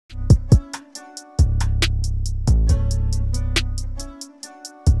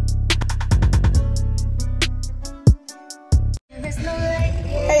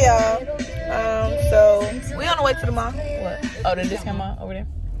to the mall. What? Oh, the discount mall over there.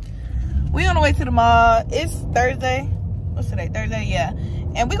 We on the way to the mall. It's Thursday. What's today? Thursday, yeah.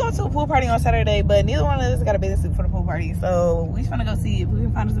 And we going to a pool party on Saturday, but neither one of us got a bathing suit for the pool party. So we just want to go see if we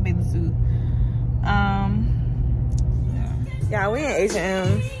can find us a bathing suit. Yeah, we in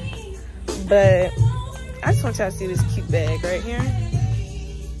H&M, but I just want y'all to see this cute bag right here.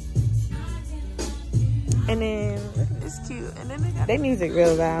 And then it's cute. And then they got their music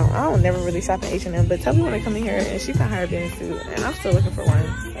real loud. I don't never really shop at H&M, but tell me when they come in here and she found her a bathing suit, and I'm still looking for one.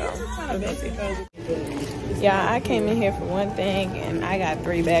 So yeah, I came in here for one thing and I got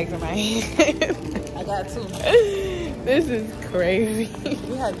 3 bags in my hand. I got 2. This is crazy.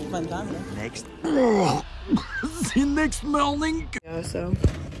 We had fun time though. Next. See you next morning. Yeah, so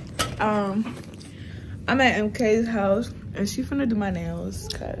I'm at MK's house and she finna do my nails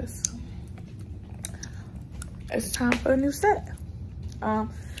cause it's time for a new set. I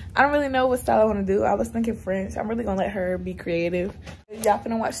don't really know what style I want to do. I was thinking French. I'm really gonna let her be creative. Y'all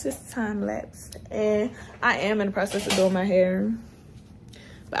finna watch this time lapse, and I am in the process of doing my hair,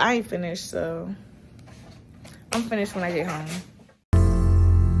 but I ain't finished, so I'm finished when I get home.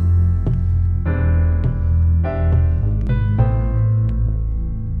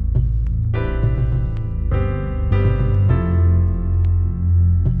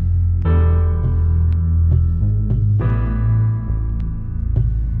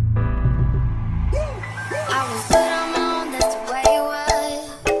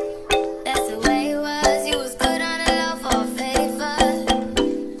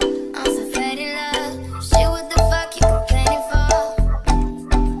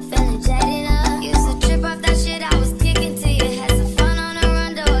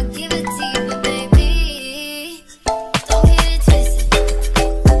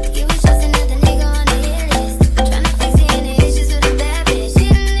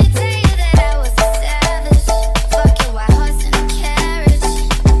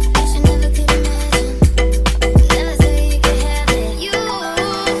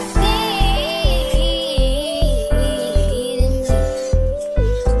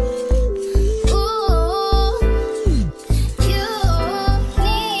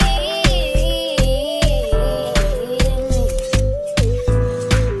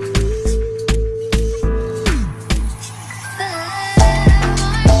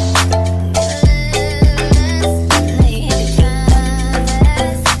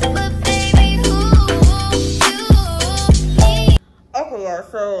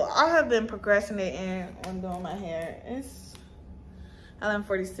 So I have been procrastinating on doing my hair. It's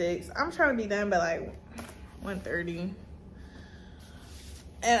 11:46. I'm trying to be done by like 1:30.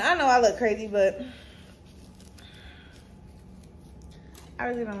 And I know I look crazy, but I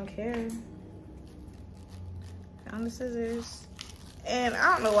really don't care. Found the scissors. And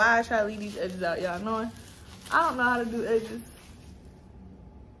I don't know why I try to leave these edges out, y'all knowing I don't know how to do edges.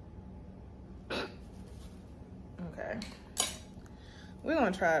 Okay. We're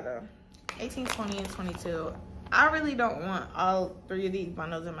gonna try though. 18, 20, and 22. I really don't want all 3 of these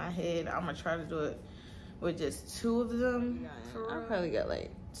bundles in my head. I'm gonna try to do it with just 2 of them. I probably got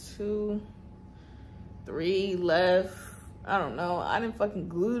like 2, 3 left. I don't know. I didn't fucking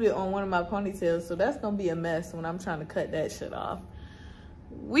glued it on one of my ponytails, so that's gonna be a mess when I'm trying to cut that shit off.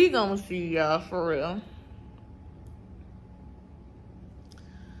 We gonna see y'all for real.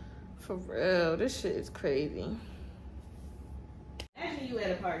 For real, this shit is crazy. Imagine you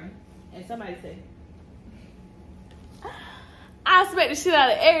at a party and somebody say, I expect the shit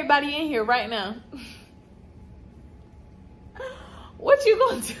out of everybody in here right now. What you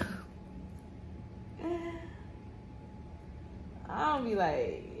gonna do? I don't be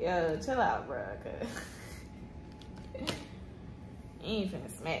like, yo, chill out, bro, cause you ain't finna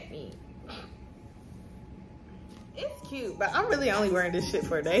smack me. It's cute, but I'm really only wearing this shit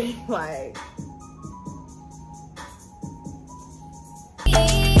for a day. Like,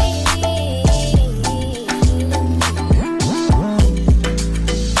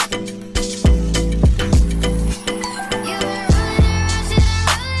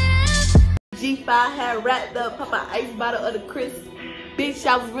 G5 had wrapped up, pop an ice bottle of the crisp. Bitch,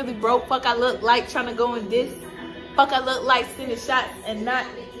 I was really broke. Fuck, I look like trying to go in this. Fuck, I look like sending shots and not.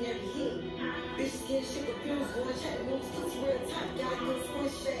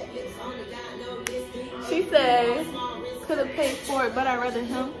 She said, could have paid for it, but I'd rather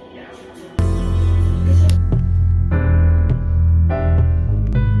him.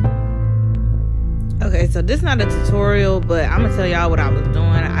 Okay, so this is not a tutorial, but I'm gonna tell y'all what I was doing.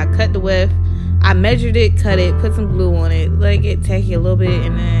 I cut the width, I measured it, cut it, put some glue on it, let it tacky a little bit,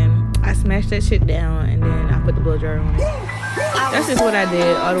 and then I smashed that shit down, and then I put the blow dryer on it. That's just what I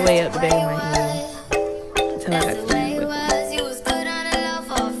did all the way up the back of my head. still got to change with it.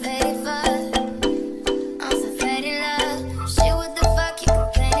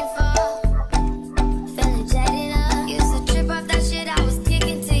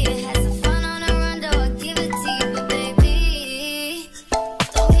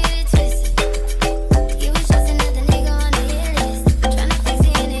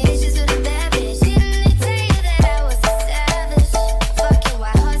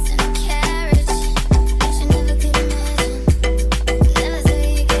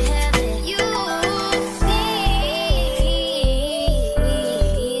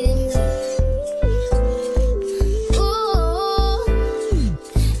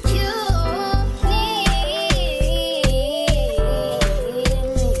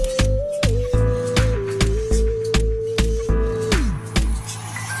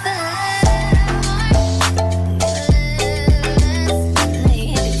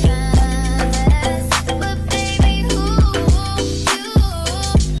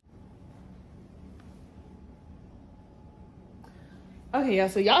 Okay, y'all,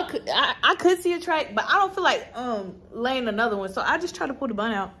 so y'all could, I could see a track, but I don't feel like laying another one, so I just try to pull the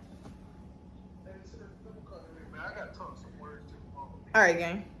bun out. All right,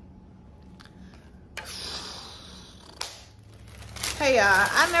 gang. Hey, y'all,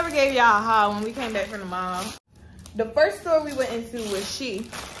 I never gave y'all a haul when we came back from the mall. The first store we went into was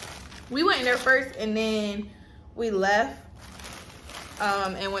She. We went in there first, and then we left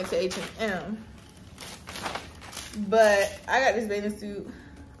and went to H&M. But I got this bathing suit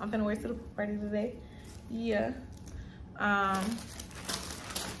I'm gonna wear to the party today. Yeah. And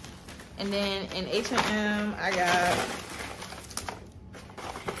then in H&M I got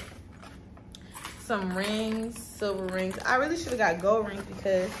some rings, silver rings. I really should have got gold rings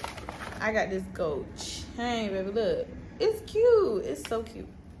because I got this gold chain, baby. Look, it's cute. It's so cute.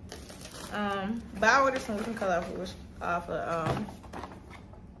 But I ordered some different color off of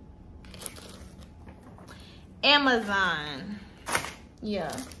Amazon.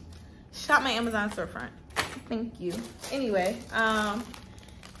 Yeah, shop my Amazon storefront. Thank you. Anyway,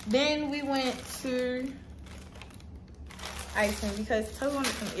 then we went to Iceland because Toby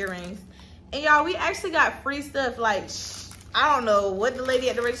wanted some earrings, and y'all, we actually got free stuff. Like, I don't know what the lady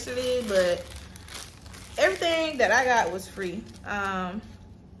at the register did, but everything that I got was free. I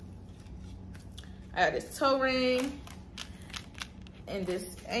got this toe ring and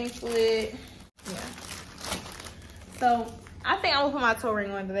this anklet. Yeah. So I think I'm gonna put my toe ring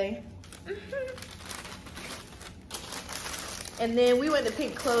on today. And then we went to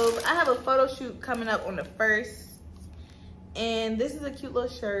Pink Clothes. I have a photo shoot coming up on the 1st. And this is a cute little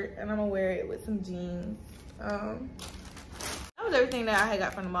shirt, and I'm gonna wear it with some jeans. That was everything that I had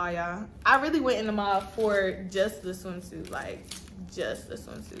got from the mall, y'all. I really went in the mall for just the swimsuit, like just the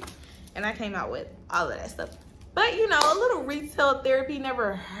swimsuit. And I came out with all of that stuff. But you know, a little retail therapy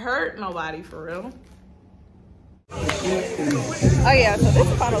never hurt nobody, for real. Oh yeah, so this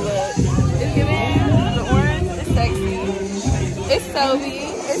is final look. It's giving the orange, it's sexy. It's Toby,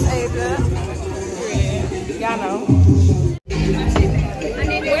 it's Asia. Y'all know.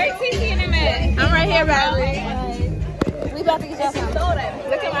 Where's Tiki and them at? I'm right here, Valerie. We about to get y'all some.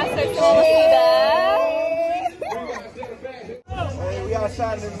 Look at my sexy Hey, we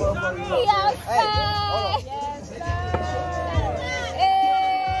outside this motherfucker. We outside. Yes, sir.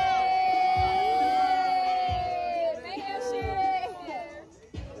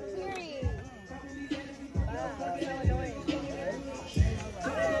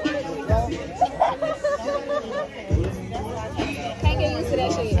 Can't get used to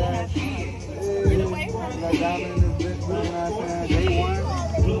that shit. Get away from me. Day one.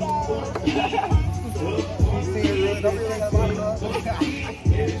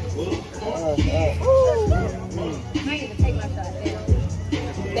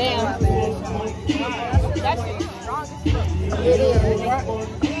 Damn. That's strong. It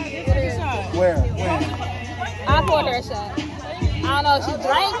is. Where? I poured her a shot. I don't know if she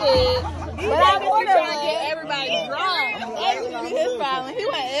drank it, but I poured her to get everybody drunk. His filing. He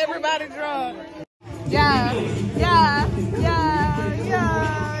want everybody drunk. Yeah.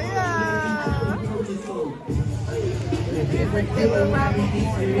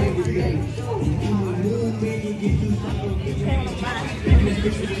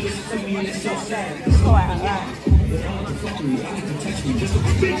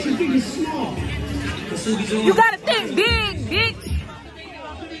 You gotta think big, bitch.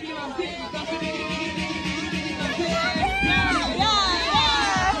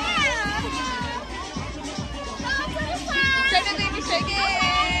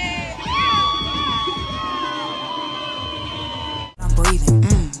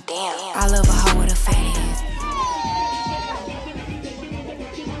 I love a hoe with a fat ass.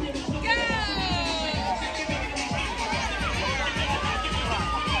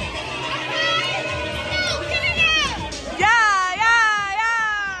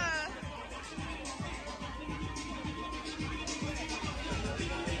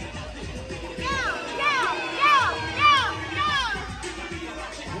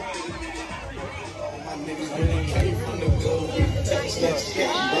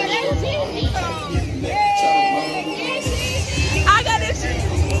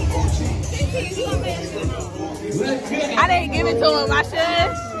 it to him. I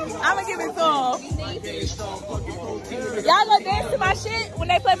should. I'm gonna give it to him. Y'all gonna dance to my shit? When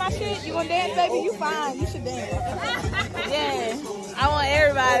they play my shit, you gonna dance, baby? You fine. You should dance. Yeah. I want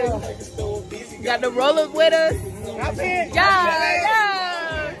everybody. Got the rollers with us. Yeah,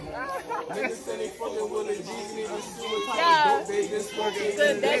 yeah. Yeah.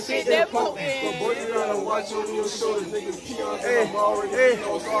 That shit, that potent. Hey.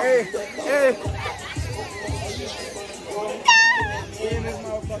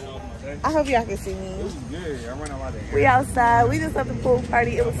 I hope y'all can see me. We outside. We just left the pool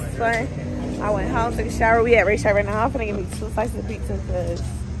party. It was fun. I went home, took a shower. We at Ray Shop right now. I'm finna give me 2 slices of pizza because,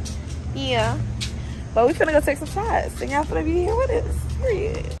 yeah. But we finna go take some shots. And y'all finna be here with us.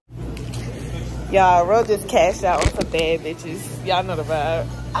 Period. Y'all, Ro just cashed out on some bad bitches. Y'all know the vibe.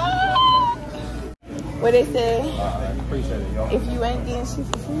 Ah! What they say? Appreciate it, y'all. If you ain't getting shit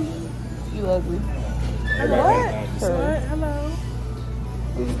for free, you ugly. What? Hello.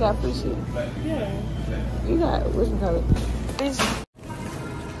 You just got free shit. Yeah. You got, what you call it? Free shit.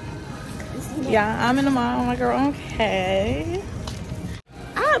 Yeah, I'm in the mall. My girl, okay.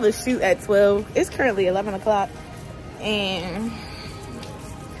 I have a shoot at 12. It's currently 11 o'clock. And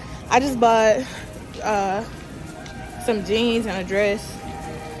I just bought some jeans and a dress.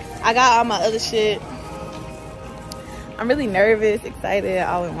 I got all my other shit. I'm really nervous, excited,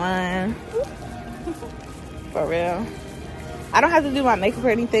 all in one. For real. I don't have to do my makeup or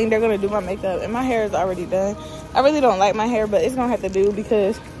anything. They're gonna do my makeup and my hair is already done. I really don't like my hair, but it's gonna have to do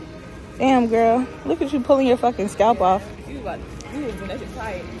because, damn girl, look at you pulling your fucking scalp off. You was doing that shit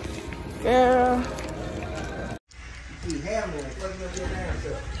tight. Girl.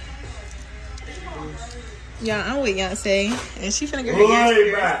 Yeah, I'm with Beyonce and she finna get her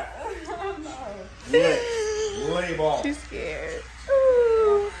Lay back. Lay ball. She's scared.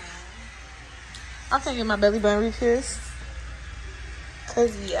 Ooh. I can't get my belly button refixed.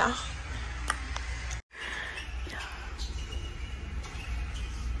 Cause yeah.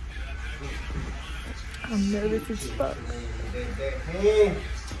 I'm nervous as fuck.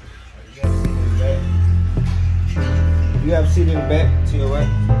 You have a seat in the back to your right.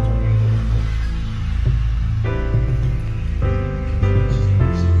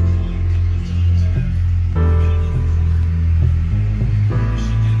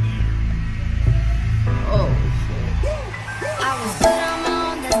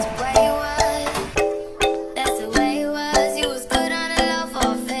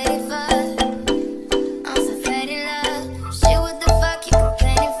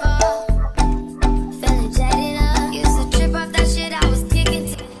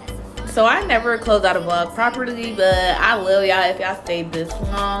 So I never closed out a vlog properly, but I love y'all if y'all stayed this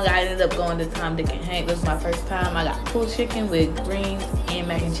long. I ended up going to Tom, Dick, and Hank. This was my first time. I got pulled chicken with greens and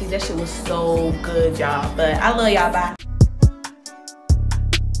mac and cheese. That shit was so good, y'all. But I love y'all. Bye.